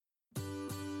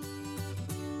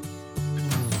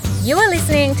You are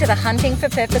listening to the Hunting for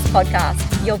Purpose podcast,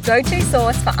 your go-to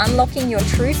source for unlocking your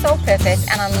true soul purpose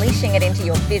and unleashing it into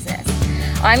your business.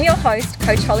 I'm your host,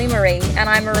 Coach Holly Marie, and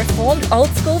I'm a reformed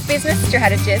old-school business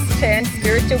strategist turned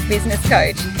spiritual business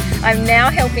coach. I'm now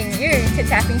helping you to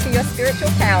tap into your spiritual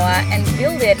power and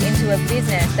build it into a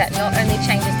business that not only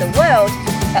changes the world,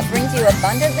 but brings you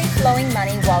abundantly flowing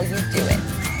money while you do it.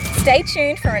 Stay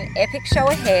tuned for an epic show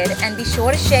ahead, and be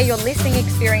sure to share your listening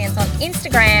experience on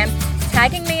Instagram,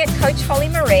 tagging me at Coach Holly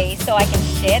Marie so I can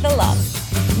share the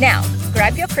love. Now,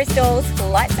 grab your crystals,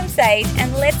 light some sage,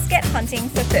 and let's get hunting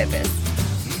for purpose.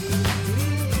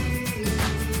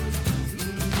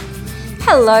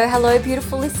 Hello,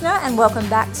 beautiful listener, and welcome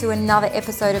back to another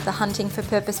episode of the Hunting for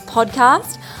Purpose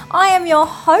podcast. I am your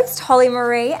host, Holly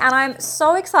Marie, and I'm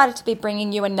so excited to be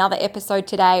bringing you another episode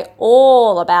today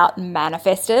all about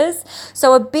manifestors.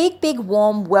 So a big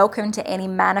warm welcome to any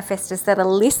manifestors that are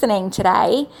listening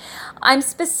today. I'm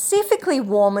specifically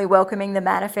warmly welcoming the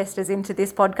manifestors into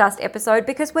this podcast episode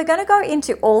because we're going to go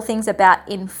into all things about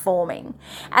informing.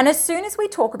 And as soon as we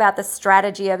talk about the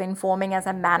strategy of informing as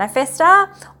a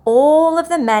manifestor, all of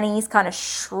the manis kind of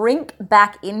shrink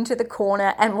back into the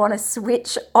corner and want to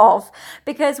switch off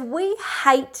because we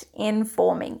hate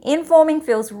informing. Informing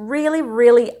feels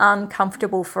really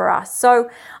uncomfortable for us. So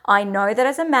I know that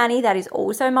as a mani, that is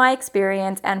also my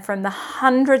experience, and from the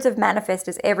hundreds of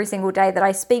manifestors every single day that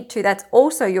I speak to, that's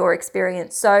also your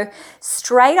experience. So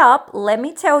straight up, let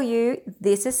me tell you,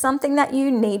 this is something that you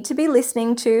need to be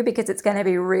listening to because it's going to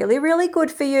be really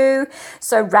good for you.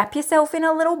 So wrap yourself in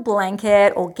a little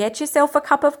blanket or get yourself a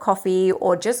cup of coffee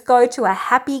or just go to a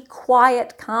happy,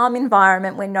 quiet, calm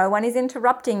environment where no one is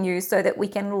interrupting you so that we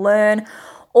can learn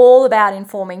all about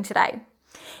informing today.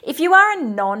 If you are a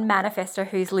non-manifestor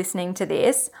who's listening to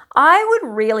this, I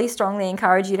would really strongly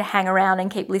encourage you to hang around and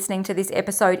keep listening to this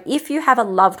episode if you have a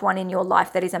loved one in your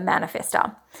life that is a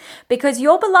manifestor. Because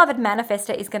your beloved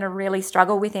manifestor is going to really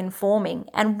struggle with informing.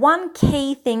 And one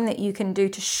key thing that you can do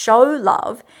to show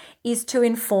love is to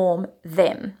inform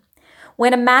them.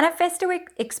 When a manifestor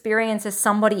experiences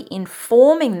somebody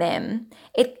informing them,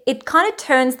 it kind of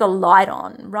turns the light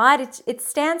on, right? It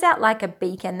stands out like a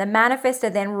beacon. The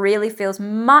manifestor then really feels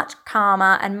much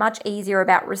calmer and much easier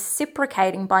about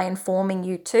reciprocating by informing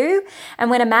you too.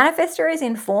 And when a manifestor is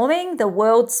informing, the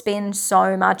world spins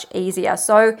so much easier.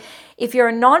 So if you're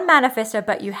a non-manifestor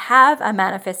but you have a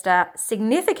manifestor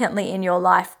significantly in your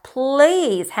life,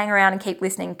 please hang around and keep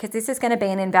listening because this is going to be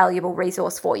an invaluable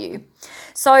resource for you.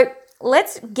 So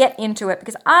let's get into it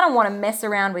because I don't want to mess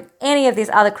around with any of this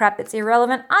other crap that's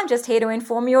irrelevant. I'm just here to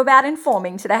inform you about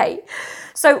informing today.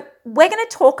 So we're going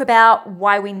to talk about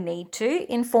why we need to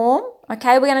inform,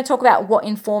 okay? We're going to talk about what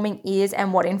informing is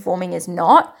and what informing is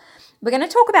not. We're going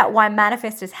to talk about why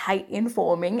manifestors hate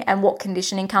informing and what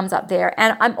conditioning comes up there.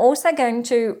 And I'm also going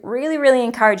to really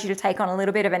encourage you to take on a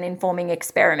little bit of an informing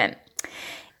experiment.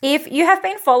 If you have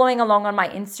been following along on my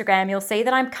Instagram, you'll see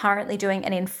that I'm currently doing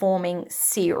an informing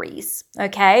series,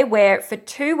 okay, where for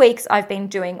 2 weeks I've been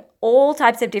doing all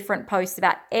types of different posts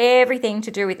about everything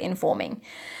to do with informing.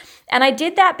 And I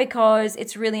did that because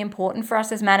it's really important for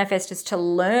us as manifestors to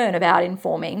learn about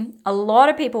informing. A lot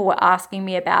of people were asking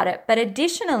me about it, but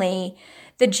additionally,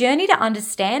 the journey to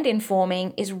understand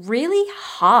informing is really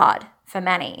hard for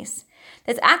manis.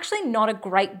 There's actually not a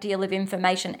great deal of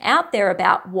information out there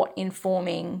about what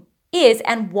informing is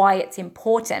and why it's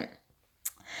important.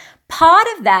 Part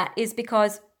of that is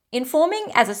because informing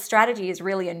as a strategy is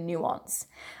really a nuance.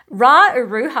 Ra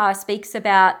Uru Ha speaks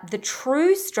about the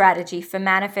true strategy for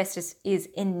manifestors is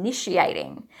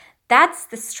initiating. That's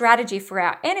the strategy for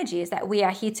our energy, is that we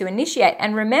are here to initiate.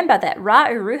 And remember that Ra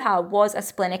Uru Ha was a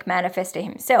splenic manifestor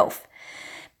himself.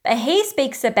 But he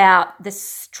speaks about the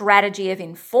strategy of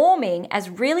informing as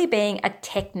really being a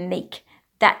technique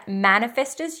that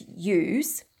manifestors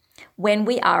use when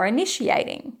we are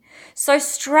initiating. So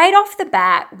straight off the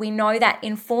bat, we know that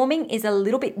informing is a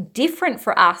little bit different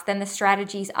for us than the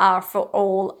strategies are for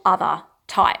all other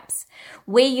types.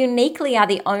 We uniquely are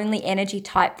the only energy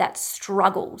type that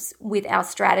struggles with our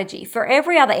strategy. For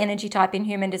every other energy type in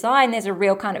human design, there's a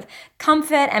real kind of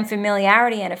comfort and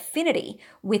familiarity and affinity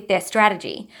with their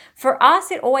strategy. For us,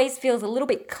 it always feels a little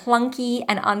bit clunky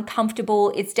and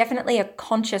uncomfortable. It's definitely a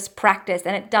conscious practice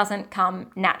and it doesn't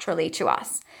come naturally to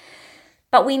us.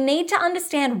 But we need to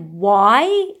understand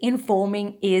why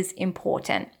informing is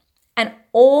important. And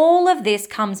all of this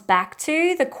comes back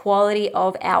to the quality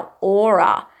of our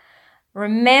aura.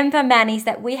 Remember, manis,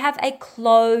 that we have a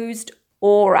closed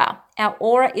aura. Our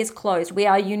aura is closed. We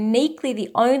are uniquely the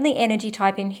only energy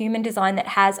type in human design that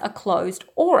has a closed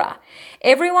aura.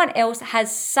 Everyone else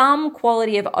has some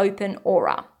quality of open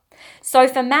aura. So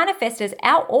for manifestors,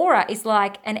 our aura is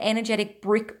like an energetic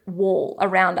brick wall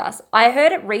around us. I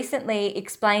heard it recently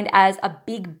explained as a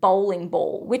big bowling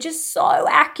ball, which is so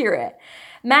accurate.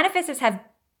 Manifestors have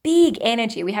big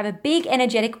energy. We have a big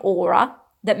energetic aura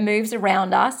that moves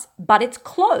around us, but it's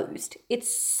closed.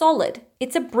 It's solid.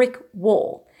 It's a brick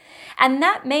wall. And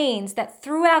that means that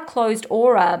through our closed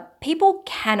aura, people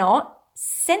cannot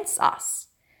sense us.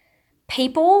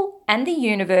 People and the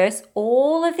universe,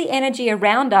 all of the energy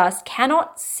around us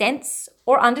cannot sense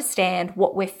or understand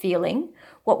what we're feeling,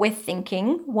 what we're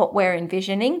thinking, what we're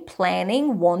envisioning,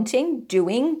 planning, wanting,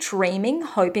 doing, dreaming,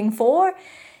 hoping for.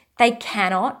 They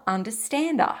cannot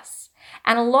understand us.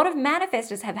 And a lot of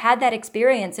manifestors have had that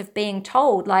experience of being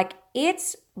told, like,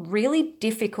 it's really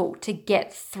difficult to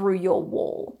get through your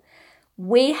wall.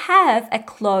 We have a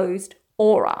closed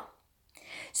aura.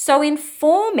 So we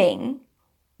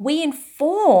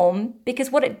inform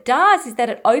because what it does is that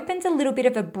it opens a little bit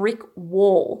of a brick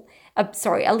wall, a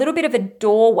little bit of a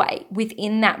doorway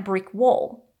within that brick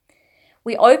wall.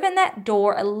 We open that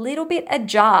door a little bit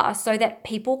ajar so that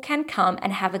people can come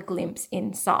and have a glimpse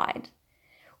inside.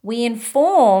 We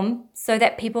inform so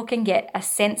that people can get a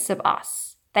sense of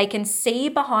us. They can see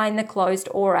behind the closed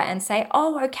aura and say,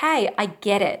 oh, okay, I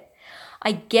get it.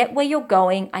 I get where you're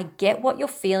going. I get what you're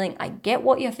feeling. I get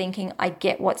what you're thinking. I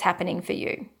get what's happening for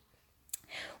you.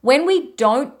 When we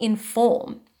don't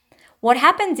inform, what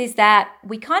happens is that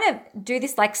we kind of do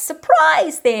this like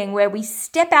surprise thing where we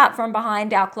step out from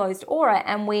behind our closed aura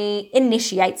and we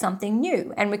initiate something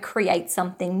new and we create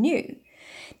something new.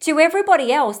 To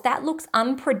everybody else, that looks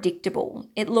unpredictable.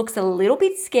 It looks a little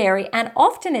bit scary, and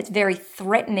often it's very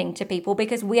threatening to people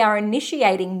because we are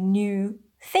initiating new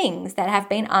things that have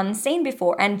been unseen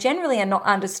before and generally are not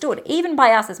understood, even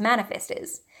by us as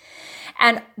manifestors.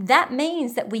 And that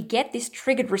means that we get this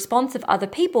triggered response of other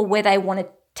people where they want to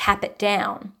tap it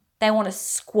down. They want to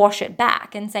squash it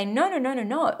back and say,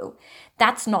 no,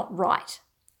 that's not right.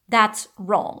 That's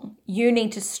wrong. You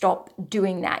need to stop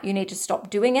doing that. You need to stop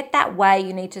doing it that way.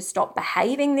 You need to stop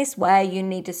behaving this way. You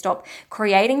need to stop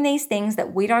creating these things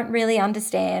that we don't really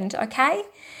understand, okay?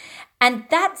 And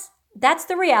that's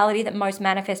the reality that most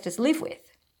manifestors live with,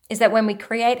 is that when we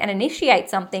create and initiate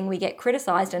something, we get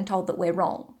criticized and told that we're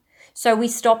wrong. So we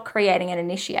stop creating and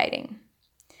initiating.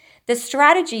 The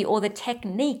strategy or the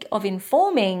technique of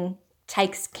informing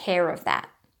takes care of that.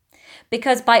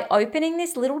 Because by opening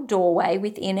this little doorway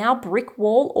within our brick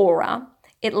wall aura,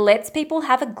 it lets people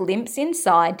have a glimpse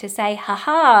inside to say,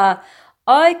 haha,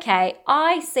 okay,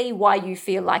 I see why you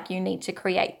feel like you need to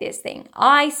create this thing.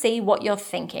 I see what you're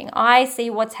thinking. I see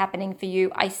what's happening for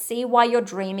you. I see why you're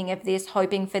dreaming of this,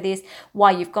 hoping for this,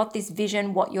 why you've got this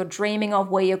vision, what you're dreaming of,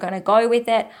 where you're going to go with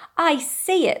it. I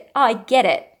see it. I get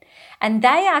it. And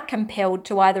they are compelled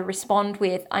to either respond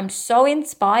with, I'm so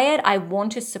inspired, I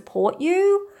want to support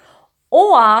you,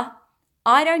 or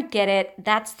I don't get it,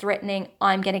 that's threatening,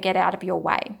 I'm going to get out of your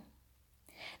way.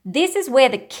 This is where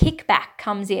the kickback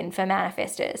comes in for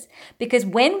manifestors, because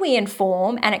when we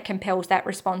inform and it compels that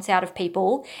response out of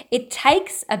people, it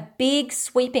takes a big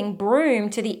sweeping broom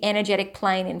to the energetic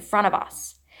plane in front of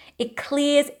us. It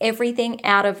clears everything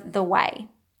out of the way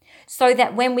so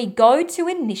that when we go to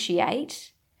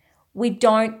initiate, we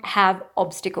don't have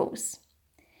obstacles.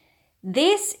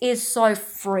 This is so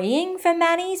freeing for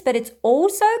Mannies, but it's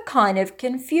also kind of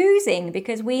confusing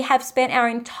because we have spent our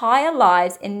entire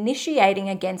lives initiating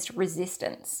against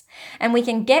resistance. And we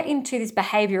can get into this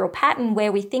behavioral pattern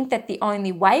where we think that the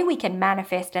only way we can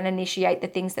manifest and initiate the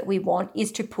things that we want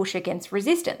is to push against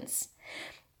resistance.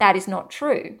 That is not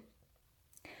true.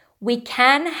 We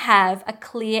can have a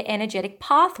clear energetic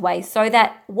pathway so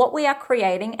that what we are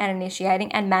creating and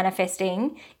initiating and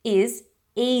manifesting is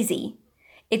easy.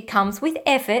 It comes with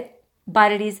effort,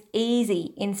 but it is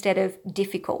easy instead of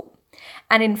difficult.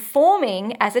 And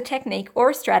informing as a technique or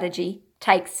a strategy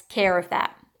takes care of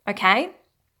that, okay?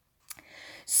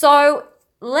 So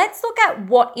let's look at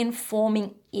what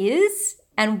informing is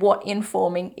and what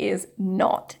informing is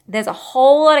not. There's a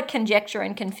whole lot of conjecture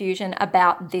and confusion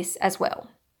about this as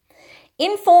well.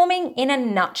 Informing in a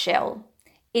nutshell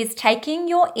is taking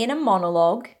your inner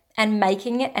monologue and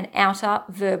making it an outer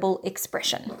verbal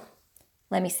expression.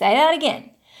 Let me say that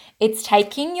again. It's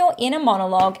taking your inner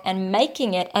monologue and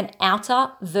making it an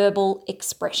outer verbal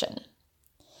expression.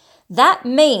 That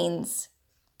means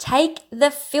take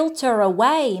the filter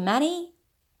away, Manny.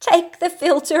 Take the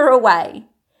filter away.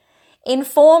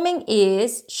 Informing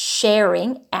is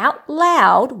sharing out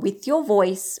loud with your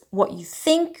voice what you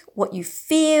think, what you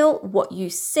feel, what you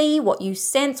see, what you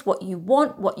sense, what you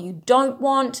want, what you don't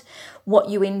want, what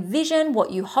you envision,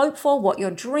 what you hope for, what you're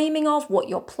dreaming of, what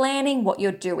you're planning, what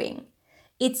you're doing.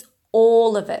 It's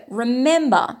all of it.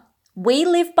 Remember, we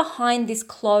live behind this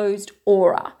closed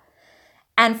aura.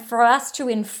 And for us to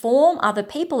inform other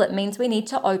people, it means we need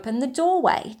to open the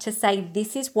doorway to say,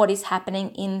 this is what is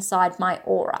happening inside my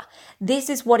aura. This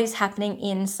is what is happening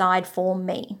inside for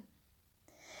me.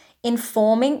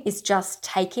 Informing is just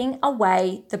taking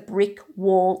away the brick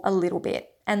wall a little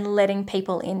bit and letting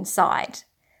people inside.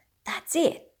 That's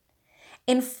it.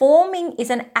 Informing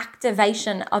is an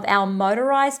activation of our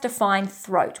motorized defined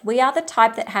throat. We are the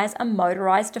type that has a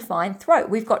motorized defined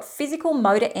throat. We've got physical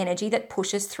motor energy that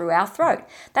pushes through our throat.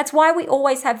 That's why we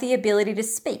always have the ability to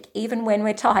speak, even when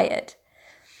we're tired.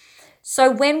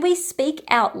 So when we speak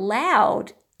out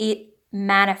loud, it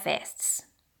manifests.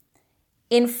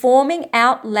 Informing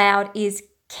out loud is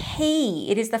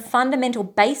key. It is the fundamental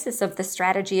basis of the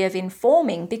strategy of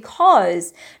informing,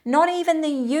 because not even the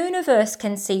universe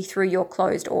can see through your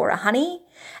closed aura, honey.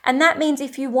 And that means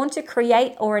if you want to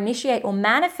create or initiate or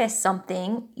manifest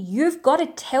something, you've got to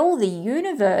tell the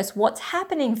universe what's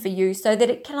happening for you so that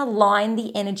it can align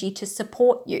the energy to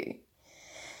support you.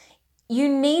 You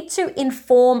need to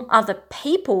inform other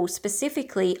people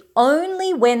specifically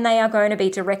only when they are going to be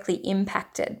directly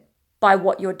impacted by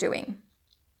what you're doing.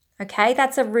 Okay,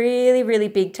 that's a really, really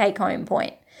big take-home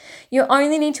point. You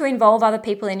only need to involve other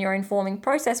people in your informing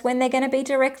process when they're going to be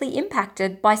directly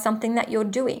impacted by something that you're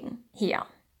doing here.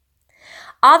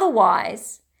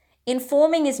 Otherwise,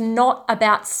 informing is not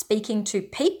about speaking to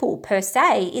people per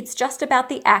se. It's just about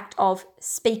the act of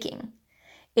speaking.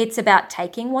 It's about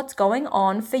taking what's going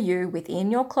on for you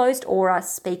within your closed aura,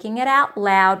 speaking it out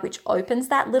loud, which opens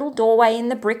that little doorway in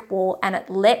the brick wall, and it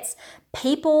lets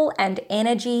people and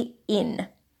energy in.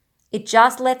 It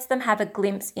just lets them have a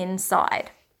glimpse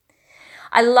inside.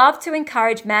 I love to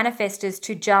encourage manifestors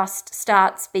to just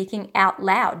start speaking out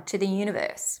loud to the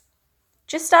universe.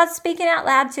 Just start speaking out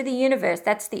loud to the universe.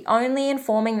 That's the only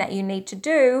informing that you need to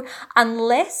do,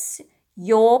 unless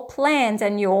your plans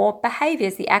and your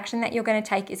behaviors, the action that you're going to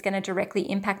take, is going to directly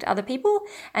impact other people,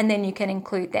 and then you can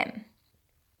include them.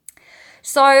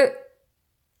 So,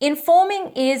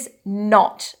 informing is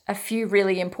not a few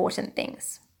really important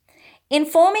things.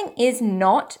 Informing is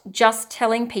not just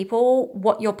telling people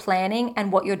what you're planning and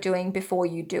what you're doing before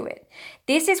you do it.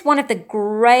 This is one of the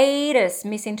greatest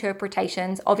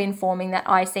misinterpretations of informing that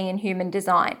I see in human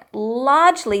design.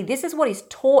 Largely, this is what is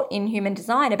taught in human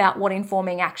design about what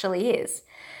informing actually is.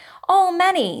 Oh,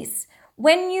 Manny's,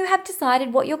 when you have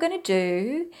decided what you're going to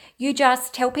do, you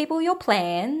just tell people your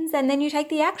plans and then you take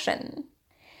the action.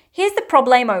 Here's the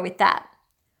problemo with that.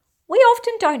 We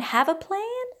often don't have a plan.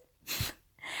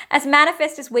 As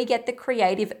manifestors, we get the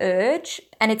creative urge,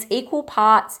 and it's equal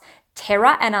parts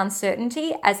terror and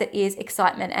uncertainty as it is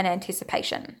excitement and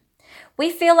anticipation.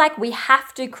 We feel like we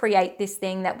have to create this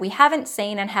thing that we haven't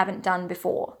seen and haven't done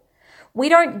before. We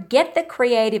don't get the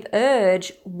creative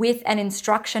urge with an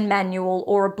instruction manual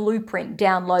or a blueprint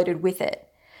downloaded with it.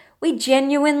 We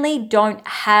genuinely don't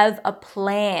have a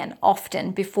plan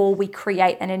often before we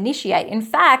create and initiate. In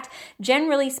fact,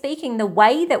 generally speaking, the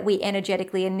way that we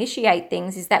energetically initiate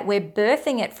things is that we're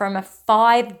birthing it from a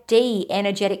 5D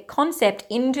energetic concept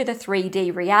into the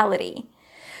 3D reality.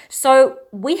 So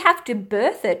we have to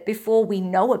birth it before we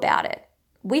know about it.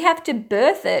 We have to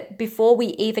birth it before we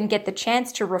even get the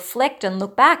chance to reflect and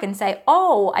look back and say,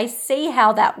 oh, I see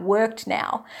how that worked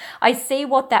now. I see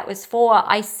what that was for.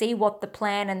 I see what the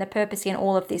plan and the purpose in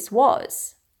all of this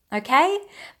was. Okay?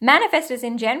 Manifestors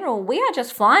in general, we are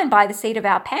just flying by the seat of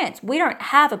our pants. We don't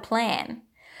have a plan.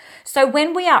 So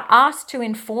when we are asked to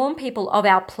inform people of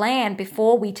our plan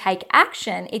before we take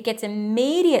action, it gets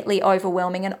immediately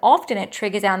overwhelming, and often it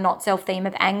triggers our not self theme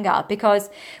of anger,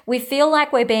 because we feel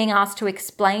like we're being asked to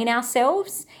explain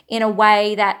ourselves in a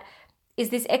way that is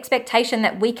this expectation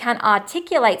that we can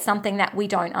articulate something that we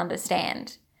don't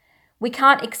understand. We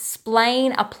can't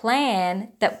explain a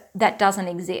plan that doesn't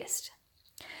exist.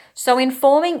 So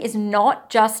informing is not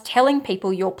just telling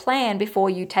people your plan before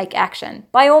you take action.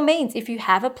 By all means, if you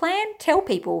have a plan, tell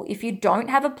people. If you don't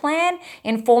have a plan,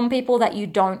 inform people that you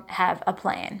don't have a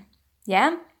plan.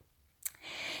 Yeah?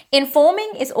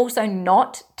 Informing is also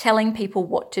not telling people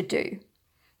what to do.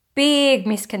 Big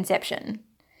misconception.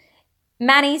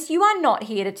 Mannies, you are not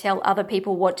here to tell other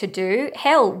people what to do.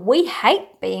 Hell, we hate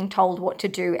being told what to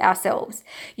do ourselves.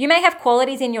 You may have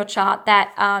qualities in your chart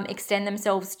that extend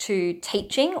themselves to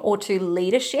teaching or to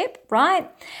leadership,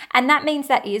 right? And that means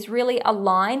that is really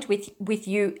aligned with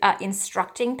you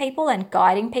instructing people and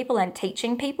guiding people and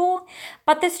teaching people.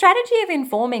 But the strategy of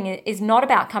informing is not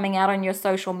about coming out on your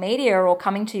social media or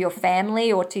coming to your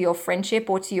family or to your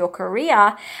friendship or to your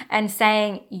career and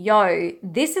saying, yo,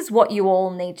 this is what you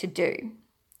all need to do.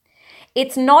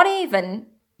 It's not even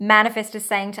manifestors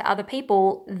saying to other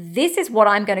people, this is what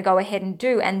I'm going to go ahead and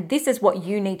do, and this is what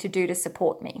you need to do to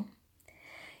support me.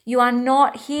 You are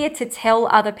not here to tell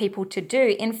other people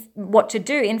what to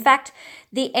do. In fact,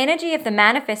 the energy of the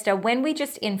manifestor, when we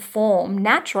just inform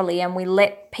naturally and we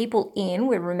let people in,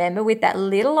 we remember with that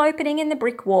little opening in the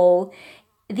brick wall,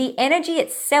 the energy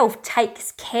itself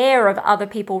takes care of other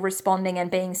people responding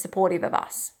and being supportive of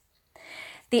us.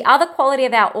 The other quality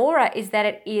of our aura is that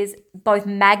it is both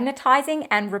magnetizing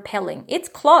and repelling. It's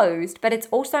closed, but it's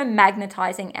also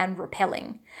magnetizing and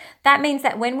repelling. That means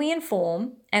that when we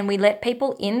inform and we let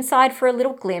people inside for a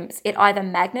little glimpse, it either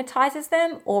magnetizes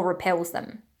them or repels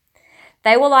them.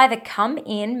 They will either come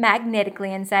in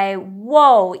magnetically and say,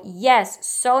 whoa, yes,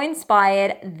 so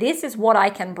inspired. This is what I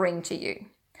can bring to you.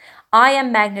 I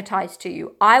am magnetized to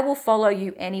you. I will follow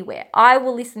you anywhere. I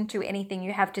will listen to anything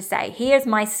you have to say. Here's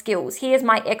my skills. Here's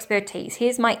my expertise.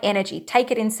 Here's my energy.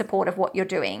 Take it in support of what you're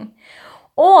doing.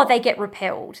 Or they get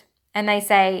repelled and they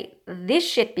say, this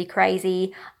shit be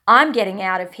crazy. I'm getting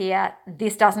out of here.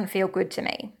 This doesn't feel good to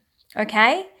me.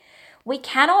 Okay? We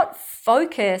cannot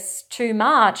focus too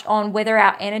much on whether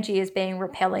our energy is being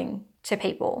repelling to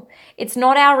people. It's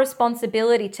not our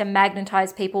responsibility to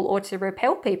magnetize people or to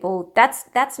repel people.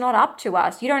 That's not up to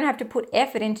us. You don't have to put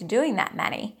effort into doing that,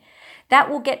 Manny. That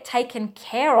will get taken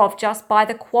care of just by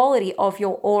the quality of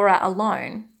your aura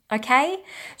alone. Okay?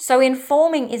 So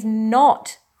informing is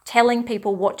not telling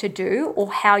people what to do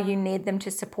or how you need them to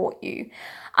support you,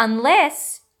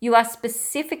 unless you are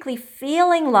specifically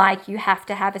feeling like you have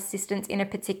to have assistance in a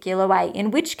particular way,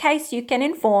 in which case you can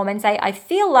inform and say, I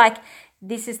feel like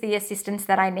this is the assistance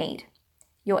that I need.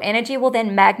 Your energy will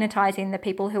then magnetize in the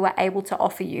people who are able to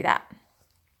offer you that.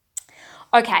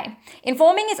 Okay,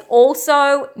 informing is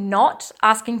also not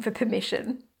asking for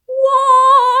permission.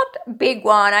 What? Big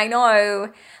one, I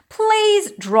know.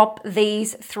 Please drop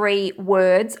these 3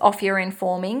 words off your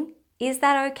informing. Is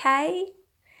that okay?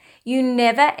 You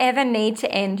never ever need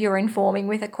to end your informing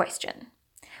with a question.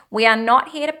 We are not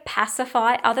here to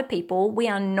pacify other people. We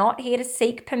are not here to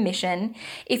seek permission.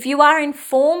 If you are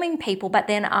informing people but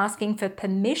then asking for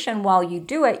permission while you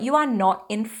do it, you are not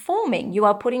informing. You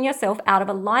are putting yourself out of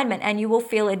alignment and you will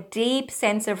feel a deep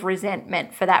sense of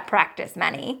resentment for that practice,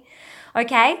 Manny.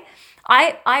 Okay?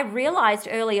 I realized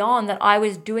early on that I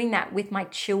was doing that with my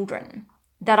children,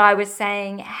 that I was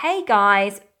saying, hey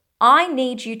guys, I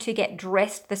need you to get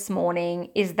dressed this morning.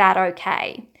 Is that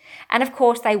okay? And of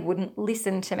course, they wouldn't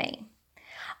listen to me.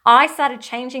 I started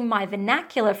changing my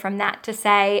vernacular from that to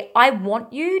say, I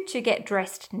want you to get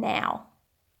dressed now.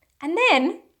 And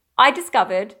then I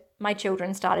discovered my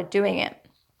children started doing it.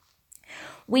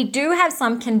 We do have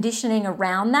some conditioning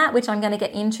around that, which I'm going to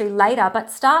get into later,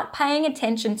 but start paying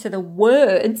attention to the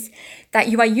words that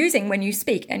you are using when you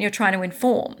speak and you're trying to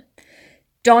inform.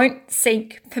 Don't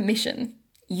seek permission.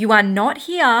 You are not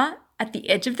here at the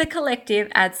edge of the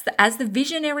collective as the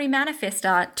visionary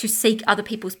manifestor to seek other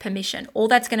people's permission. All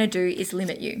that's going to do is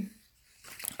limit you.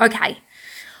 Okay,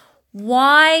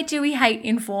 why do we hate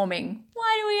informing?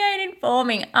 Why do we hate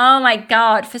informing? Oh my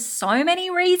God, for so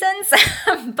many reasons.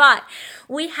 But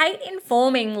we hate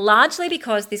informing largely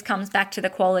because this comes back to the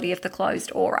quality of the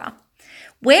closed aura.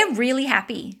 We're really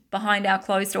happy behind our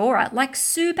closed aura, like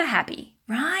super happy,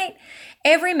 right?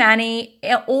 Every Manny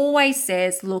always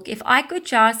says, look, if I could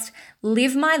just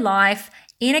live my life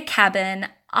in a cabin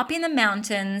up in the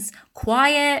mountains,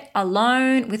 quiet,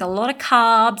 alone, with a lot of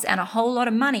carbs and a whole lot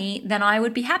of money, then I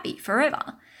would be happy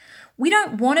forever. We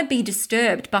don't want to be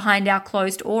disturbed behind our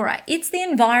closed aura. It's the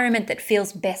environment that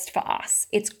feels best for us.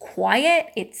 It's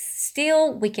quiet, it's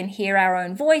still, we can hear our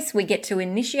own voice, we get to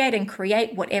initiate and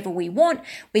create whatever we want,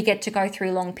 we get to go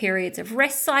through long periods of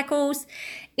rest cycles.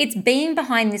 It's being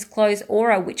behind this closed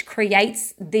aura which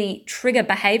creates the trigger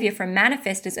behavior from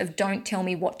manifestors of don't tell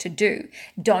me what to do,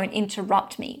 don't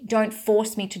interrupt me, don't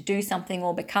force me to do something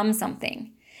or become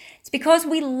something. It's because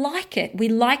we like it. We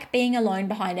like being alone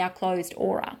behind our closed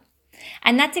aura.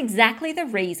 And that's exactly the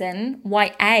reason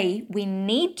why, A, we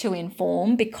need to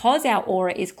inform because our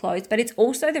aura is closed, but it's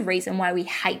also the reason why we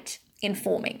hate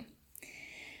informing.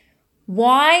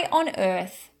 Why on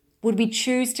earth would we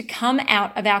choose to come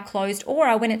out of our closed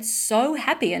aura when it's so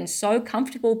happy and so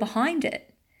comfortable behind it?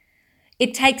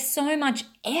 It takes so much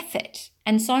effort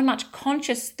and so much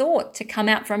conscious thought to come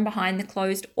out from behind the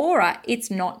closed aura. It's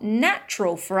not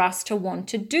natural for us to want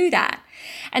to do that.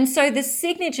 And so the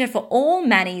signature for all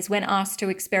Mannies when asked to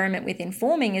experiment with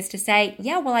informing is to say,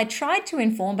 yeah, well, I tried to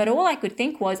inform, but all I could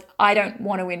think was, I don't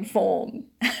want to inform.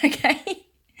 Okay?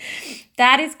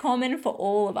 That is common for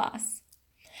all of us.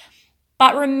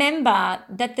 But remember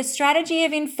that the strategy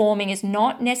of informing is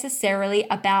not necessarily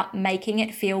about making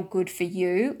it feel good for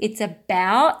you. It's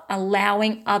about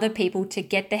allowing other people to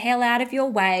get the hell out of your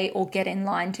way or get in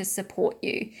line to support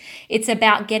you. It's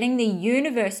about getting the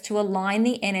universe to align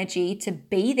the energy to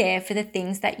be there for the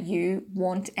things that you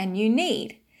want and you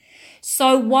need.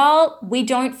 So while we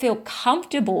don't feel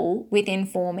comfortable with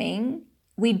informing,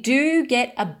 we do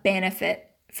get a benefit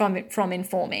from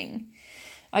informing.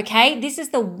 Okay, this is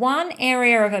the one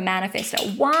area of a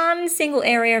manifestor, one single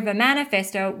area of a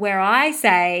manifestor where I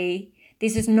say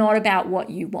this is not about what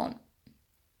you want.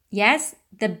 Yes,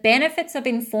 the benefits of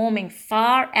informing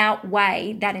far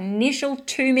outweigh that initial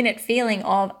 2-minute feeling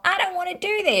of, I don't want to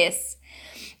do this.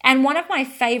 And one of my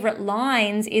favorite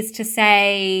lines is to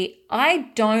say, I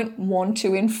don't want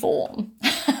to inform.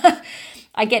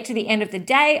 I get to the end of the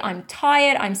day, I'm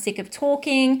tired, I'm sick of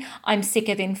talking, I'm sick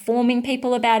of informing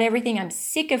people about everything, I'm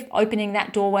sick of opening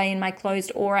that doorway in my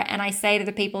closed aura, and I say to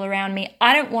the people around me,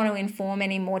 I don't want to inform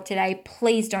anymore today,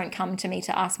 please don't come to me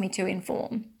to ask me to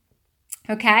inform.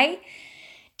 Okay?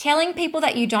 Telling people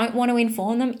that you don't want to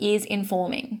inform them is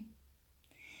informing.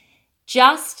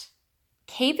 Just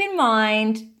keep in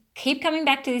mind, keep coming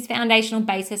back to this foundational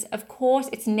basis. Of course,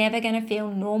 it's never going to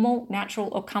feel normal, natural,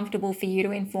 or comfortable for you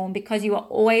to inform because you are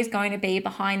always going to be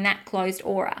behind that closed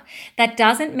aura. That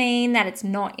doesn't mean that it's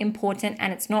not important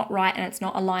and it's not right and it's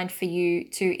not aligned for you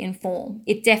to inform.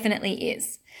 It definitely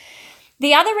is.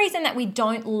 The other reason that we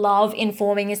don't love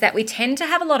informing is that we tend to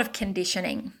have a lot of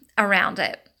conditioning around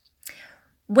it.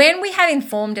 When we have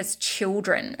informed as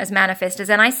children, as manifestors,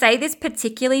 and I say this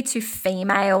particularly to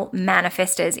female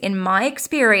manifestors, in my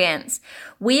experience,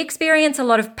 we experience a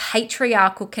lot of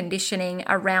patriarchal conditioning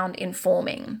around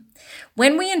informing.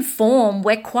 When we inform,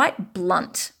 we're quite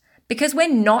blunt. Because we're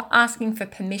not asking for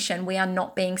permission, we are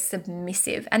not being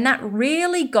submissive. And that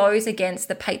really goes against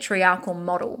the patriarchal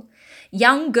model.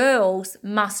 Young girls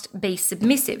must be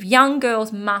submissive. Young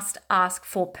girls must ask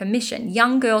for permission.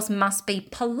 Young girls must be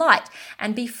polite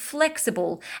and be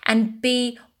flexible and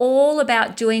be all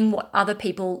about doing what other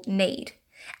people need.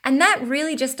 And that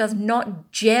really just does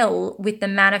not gel with the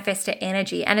manifestor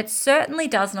energy. And it certainly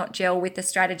does not gel with the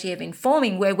strategy of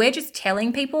informing, where we're just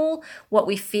telling people what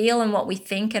we feel and what we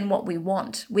think and what we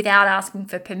want without asking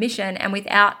for permission and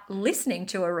without listening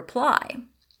to a reply.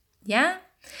 Yeah?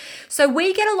 So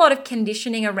we get a lot of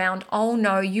conditioning around, oh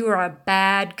no, you are a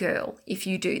bad girl if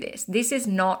you do this. This is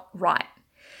not right.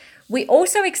 We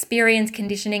also experience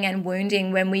conditioning and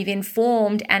wounding when we've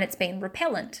informed and it's been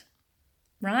repellent.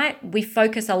 Right? We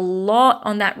focus a lot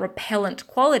on that repellent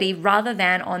quality rather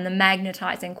than on the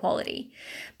magnetizing quality.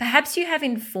 Perhaps you have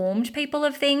informed people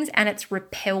of things and it's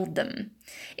repelled them.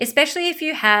 Especially if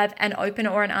you have an open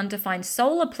or an undefined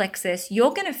solar plexus,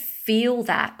 you're going to feel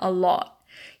that a lot.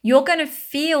 You're going to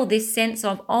feel this sense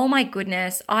of, oh my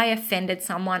goodness, I offended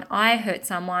someone, I hurt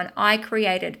someone, I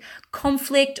created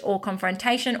conflict or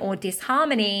confrontation or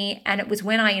disharmony, and it was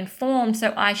when I informed,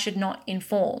 so I should not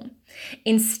inform.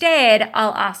 Instead,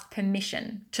 I'll ask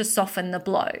permission to soften the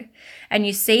blow. And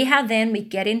you see how then we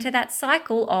get into that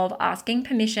cycle of asking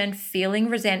permission, feeling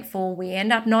resentful, we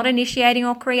end up not initiating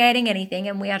or creating anything,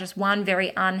 and we are just one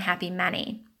very unhappy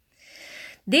Manny.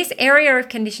 This area of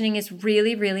conditioning is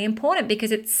really, really important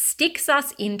because it sticks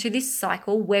us into this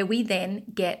cycle where we then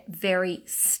get very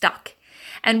stuck.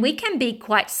 And we can be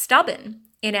quite stubborn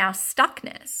in our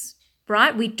stuckness,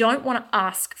 right? We don't want to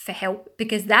ask for help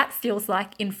because that feels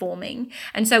like informing.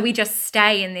 And so we just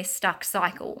stay in this stuck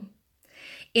cycle.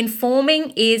 Informing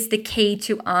is the key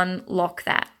to unlock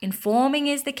that. Informing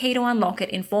is the key to unlock it.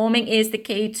 Informing is the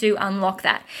key to unlock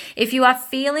that. If you are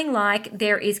feeling like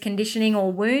there is conditioning or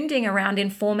wounding around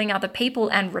informing other people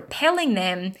and repelling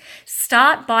them,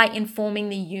 start by informing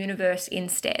the universe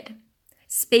instead.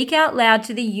 Speak out loud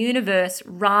to the universe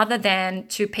rather than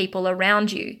to people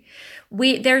around you.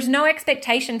 There's no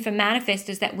expectation for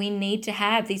manifestors that we need to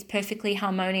have these perfectly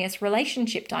harmonious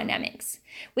relationship dynamics.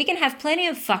 We can have plenty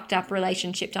of fucked up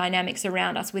relationship dynamics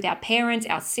around us with our parents,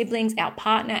 our siblings, our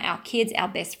partner, our kids, our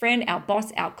best friend, our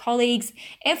boss, our colleagues,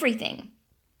 everything.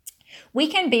 We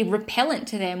can be repellent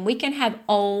to them. We can have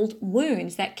old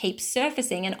wounds that keep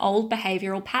surfacing and old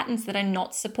behavioral patterns that are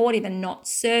not supportive and not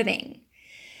serving.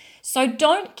 So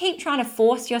don't keep trying to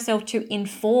force yourself to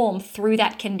inform through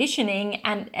that conditioning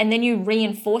and then you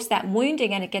reinforce that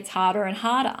wounding and it gets harder and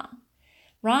harder,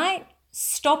 right?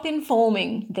 Stop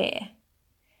informing there.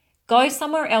 Go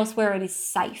somewhere else where it is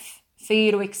safe for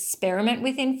you to experiment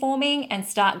with informing and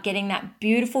start getting that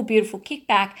beautiful, beautiful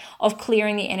kickback of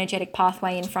clearing the energetic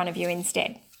pathway in front of you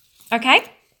instead.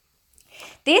 Okay?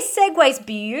 This segues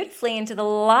beautifully into the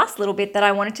last little bit that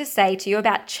I wanted to say to you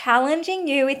about challenging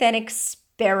you with an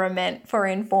experiment for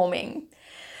informing.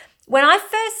 When I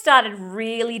first started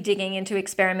really digging into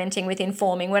experimenting with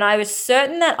informing, when I was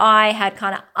certain that I had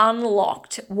kind of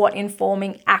unlocked what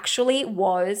informing actually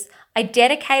was, I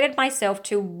dedicated myself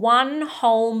to 1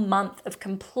 whole month of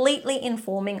completely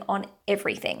informing on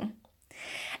everything.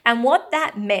 And what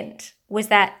that meant was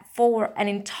that for an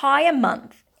entire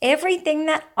month, everything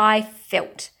that I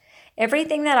felt,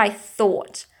 everything that I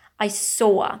thought, I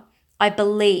saw, I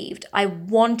believed, I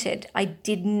wanted, I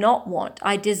did not want,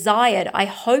 I desired, I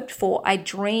hoped for, I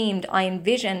dreamed, I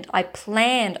envisioned, I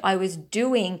planned, I was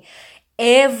doing,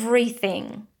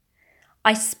 everything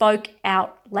I spoke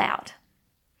out loud.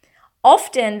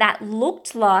 Often that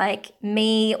looked like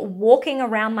me walking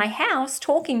around my house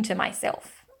talking to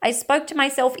myself. I spoke to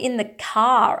myself in the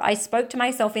car. I spoke to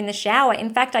myself in the shower.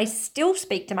 In fact, I still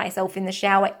speak to myself in the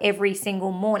shower every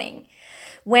single morning.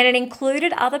 When it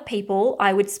included other people,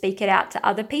 I would speak it out to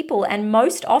other people. And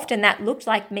most often that looked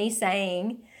like me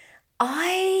saying,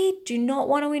 I do not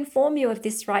want to inform you of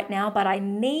this right now, but I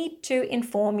need to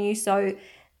inform you. So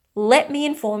let me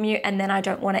inform you, and then I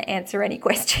don't want to answer any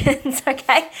questions,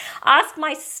 okay? Ask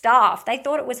my staff. They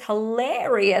thought it was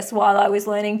hilarious while I was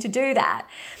learning to do that.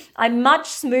 I'm much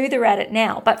smoother at it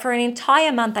now, but for an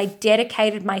entire month, I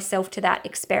dedicated myself to that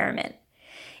experiment.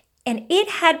 And it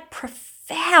had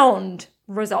profound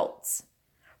results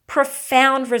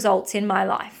in my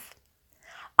life.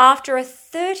 After a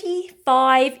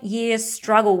 35-year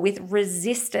struggle with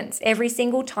resistance every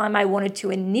single time I wanted to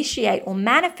initiate or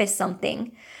manifest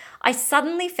something, I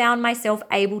suddenly found myself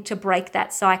able to break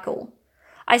that cycle.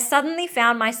 I suddenly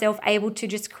found myself able to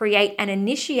just create and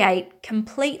initiate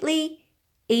completely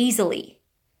easily.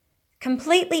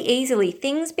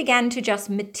 Things began to just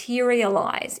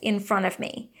materialize in front of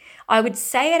me. I would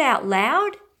say it out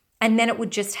loud, and then it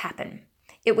would just happen.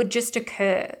 It would just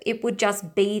occur. It would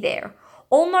just be there,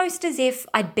 almost as if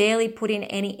I'd barely put in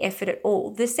any effort at all.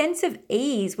 The sense of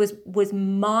ease was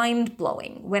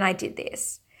mind-blowing when I did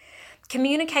this.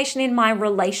 Communication in my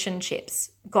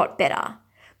relationships got better.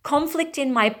 Conflict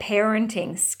in my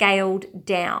parenting scaled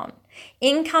down.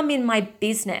 Income in my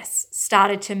business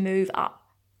started to move up.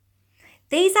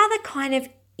 These are the kind of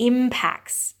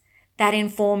impacts that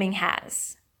informing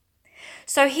has.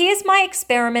 So here's my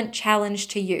experiment challenge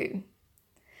to you.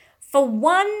 For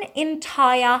one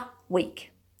entire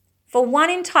week,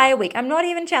 I'm not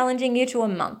even challenging you to a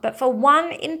month, but for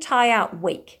one entire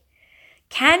week,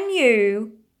 can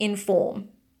you inform?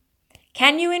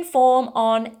 Can you inform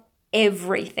on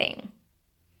everything?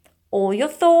 All your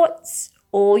thoughts,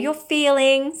 all your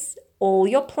feelings, all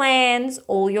your plans,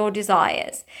 all your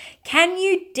desires. Can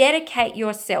you dedicate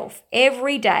yourself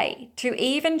every day to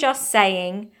even just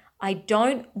saying, I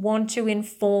don't want to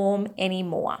inform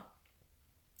anymore?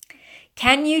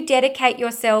 Can you dedicate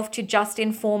yourself to just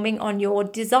informing on your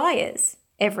desires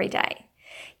every day?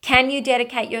 Can you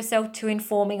dedicate yourself to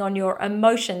informing on your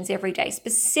emotions every day,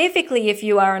 specifically if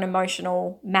you are an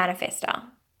emotional manifester?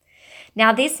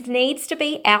 Now, this needs to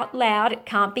be out loud. It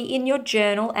can't be in your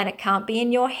journal and it can't be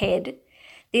in your head.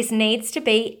 This needs to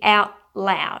be out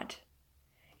loud.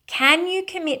 Can you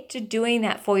commit to doing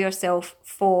that for yourself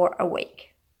for a week?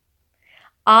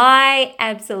 I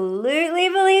absolutely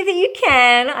believe that you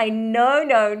can. I know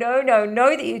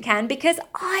that you can because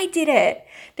I did it.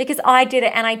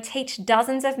 And I teach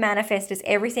dozens of manifestors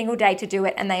every single day to do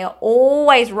it. And they are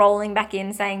always rolling back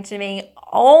in saying to me,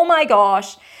 oh my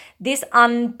gosh, this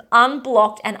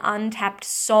unblocked and untapped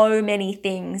so many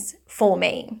things for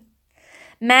me.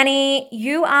 Manny,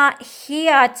 you are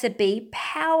here to be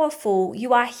powerful.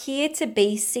 You are here to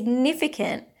be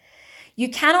significant. You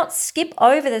cannot skip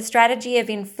over the strategy of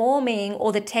informing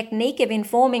or the technique of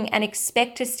informing and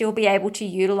expect to still be able to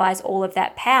utilize all of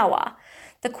that power.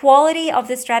 The quality of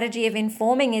the strategy of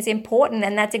informing is important,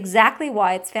 and that's exactly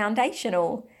why it's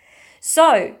foundational.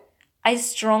 So I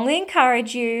strongly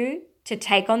encourage you to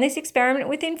take on this experiment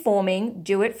with informing,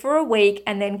 do it for a week,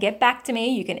 and then get back to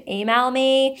me. You can email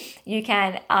me, you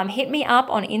can hit me up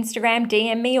on Instagram,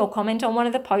 DM me, or comment on one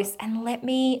of the posts and let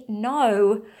me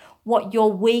know what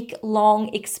your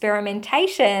week-long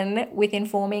experimentation with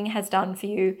informing has done for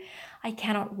you. I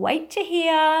cannot wait to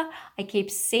hear. I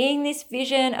keep seeing this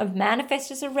vision of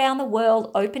manifestors around the world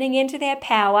opening into their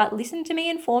power. Listen to me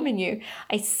informing you.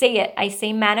 I see it. I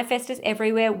see manifestors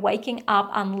everywhere waking up,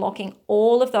 unlocking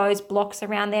all of those blocks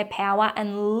around their power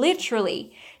and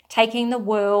literally taking the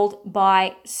world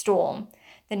by storm.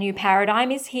 The new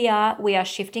paradigm is here. We are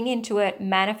shifting into it.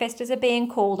 Manifestors are being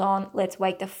called on. Let's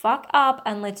wake the fuck up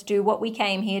and let's do what we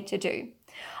came here to do.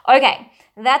 Okay,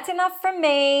 that's enough from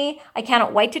me. I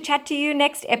cannot wait to chat to you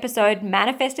next episode,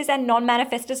 manifestors and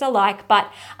non-manifestors alike.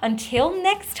 But until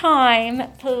next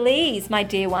time, please, my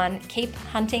dear one, keep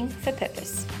hunting for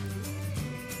purpose.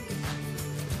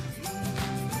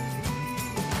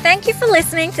 Thank you for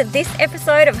listening to this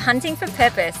episode of Hunting for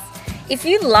Purpose. If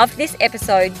you loved this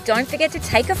episode, don't forget to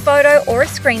take a photo or a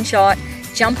screenshot,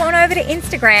 jump on over to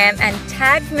Instagram and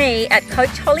tag me at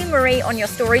Coach Holly Marie on your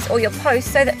stories or your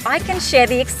posts so that I can share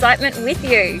the excitement with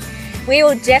you. We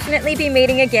will definitely be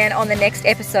meeting again on the next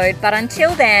episode, but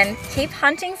until then, keep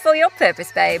hunting for your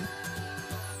purpose, babe.